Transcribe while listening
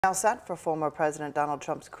Now set for former President Donald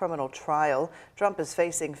Trump's criminal trial, Trump is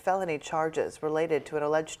facing felony charges related to an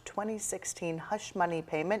alleged 2016 hush money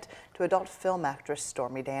payment to adult film actress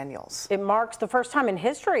Stormy Daniels. It marks the first time in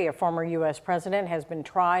history a former U.S. president has been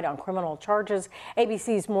tried on criminal charges.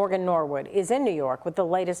 ABC's Morgan Norwood is in New York with the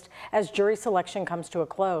latest as jury selection comes to a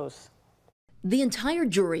close. The entire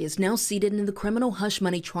jury is now seated in the criminal hush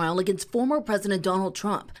money trial against former President Donald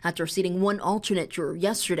Trump after seating one alternate juror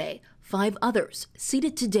yesterday. 5 others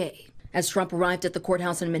seated today. As Trump arrived at the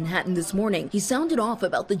courthouse in Manhattan this morning, he sounded off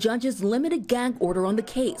about the judge's limited gag order on the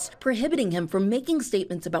case, prohibiting him from making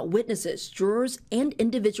statements about witnesses, jurors, and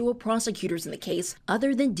individual prosecutors in the case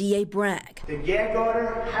other than DA Bragg. The gag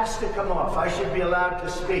order has to come off. I should be allowed to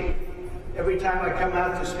speak. Every time I come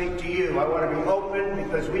out to speak to you, I want to be open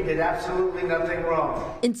because we did absolutely nothing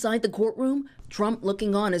wrong. Inside the courtroom, Trump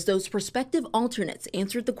looking on as those prospective alternates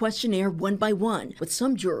answered the questionnaire one by one, with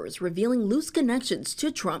some jurors revealing loose connections to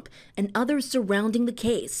Trump and others surrounding the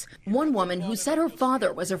case. One woman who said her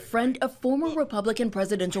father was a friend of former Republican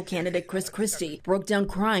presidential candidate Chris Christie broke down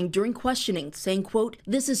crying during questioning, saying, quote,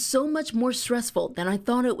 "This is so much more stressful than I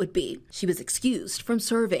thought it would be." She was excused from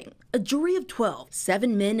serving. A jury of 12,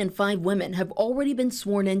 7 men and 5 women have already been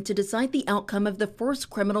sworn in to decide the outcome of the first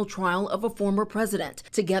criminal trial of a former president.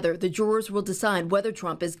 Together, the jurors will decide whether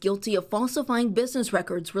Trump is guilty of falsifying business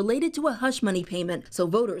records related to a hush money payment so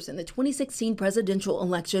voters in the 2016 presidential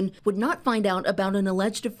election would not find out about an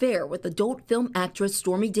alleged affair with adult film actress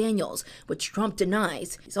Stormy Daniels, which Trump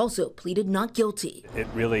denies. He's also pleaded not guilty. It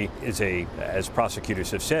really is as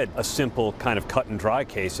prosecutors have said, a simple kind of cut and dry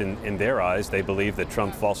case in their eyes. They believe that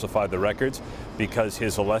Trump falsified the records because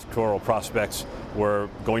his electoral prospects were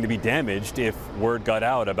going to be damaged if word got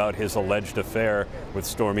out about his alleged affair with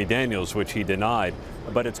Stormy Daniels, which he denied.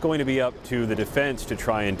 But it's going to be up to the defense to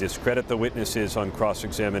try and discredit the witnesses on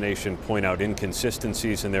cross-examination, point out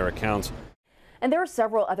inconsistencies in their accounts. And there are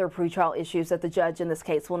several other pretrial issues that the judge in this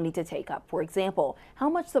case will need to take up. For example, how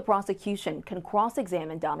much the prosecution can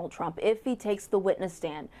cross-examine Donald Trump if he takes the witness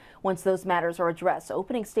stand. Once those matters are addressed,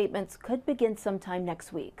 opening statements could begin sometime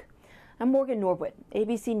next week. I'm Morgan Norwood,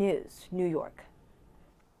 ABC News, New York.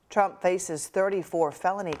 Trump faces 34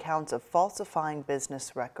 felony counts of falsifying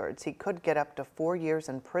business records. He could get up to 4 years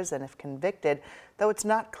in prison if convicted, though it's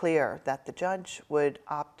not clear that the judge would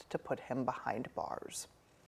opt to put him behind bars.